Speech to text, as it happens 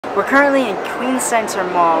We're currently in Queens Center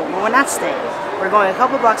Mall. Well, we're not staying. We're going a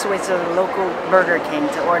couple blocks away to the local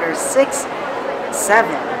BurgerKing to order seven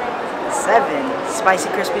spicy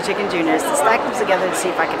crispy chicken juniors to stack them together to see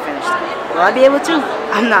if I can finish them. Will I be able to?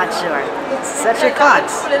 I'm not sure. Set your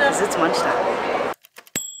clocks, because it's lunchtime.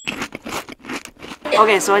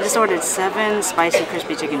 Okay, so I just ordered 7 spicy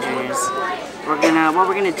crispy chicken juniors. What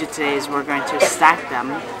we're gonna do today is we're going to stack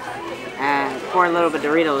them and pour a little bit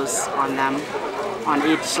of Doritos on them on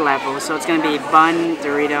each level. So it's gonna be bun,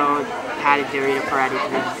 Dorito, patty, Dorito, patty,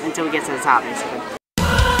 until we get to the top, basically.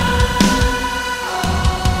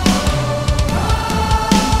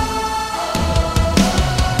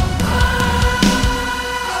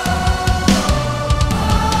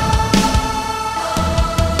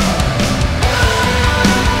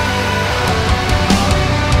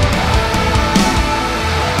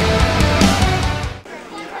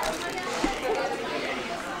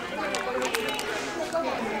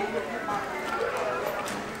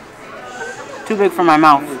 Too big for my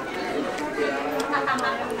mouth.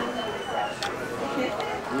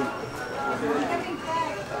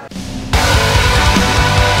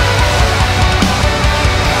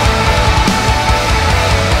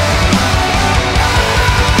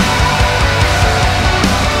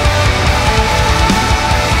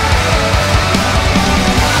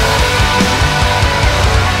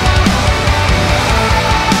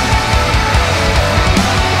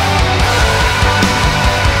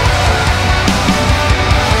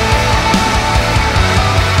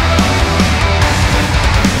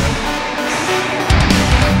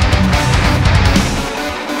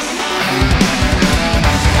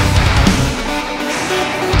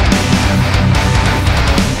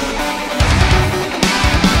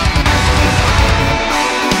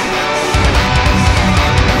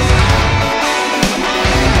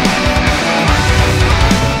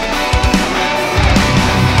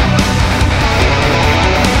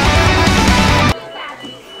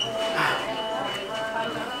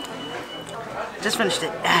 Just finished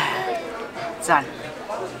it. It's done.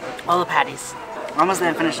 All the patties. Almost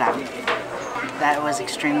didn't finish that. That was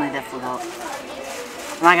extremely difficult.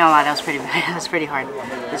 I'm not gonna lie, that was pretty bad. That was pretty hard.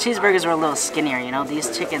 The cheeseburgers were a little skinnier, you know. The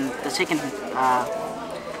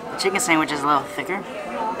chicken sandwich is a little thicker,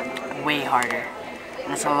 way harder,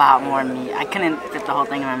 and it's a lot more meat. I couldn't fit the whole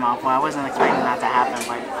thing in my mouth. Well, I wasn't expecting that to happen,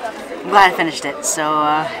 but I'm glad I finished it. So,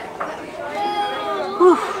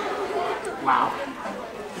 whew. Wow.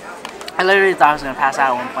 I literally thought I was gonna pass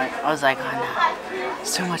out at one point. I was like, oh no,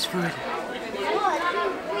 it's too much food.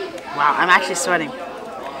 Wow, I'm actually sweating.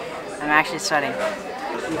 I'm actually sweating.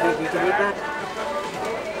 You think you can eat that?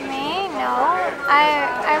 Me? No.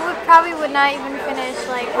 I would not even finish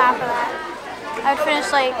like half of that. I would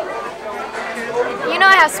finish like, you know,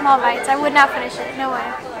 I have small bites. I would not finish it. No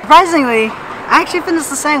way. Surprisingly, I actually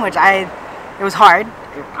finished the sandwich. It was hard.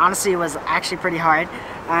 Honestly, it was actually pretty hard,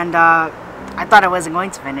 and I thought I wasn't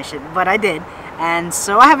going to finish it, but I did. And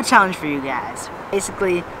so I have a challenge for you guys.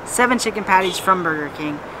 Basically, 7 chicken patties from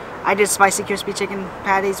BurgerKing. I did spicy crispy chicken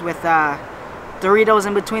patties with Doritos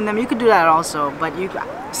in between them. You could do that also, but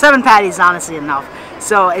 7 patties is honestly enough.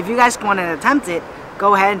 So if you guys want to attempt it,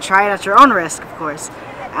 go ahead and try it at your own risk, of course.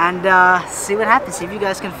 And see what happens, see if you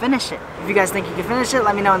guys can finish it. If you guys think you can finish it,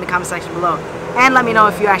 let me know in the comment section below. And let me know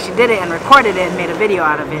if you actually did it and recorded it and made a video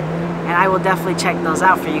out of it. And I will definitely check those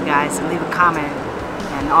out for you guys and leave a comment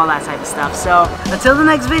and all that type of stuff. So until the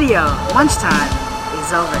next video, lunchtime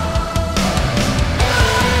is over.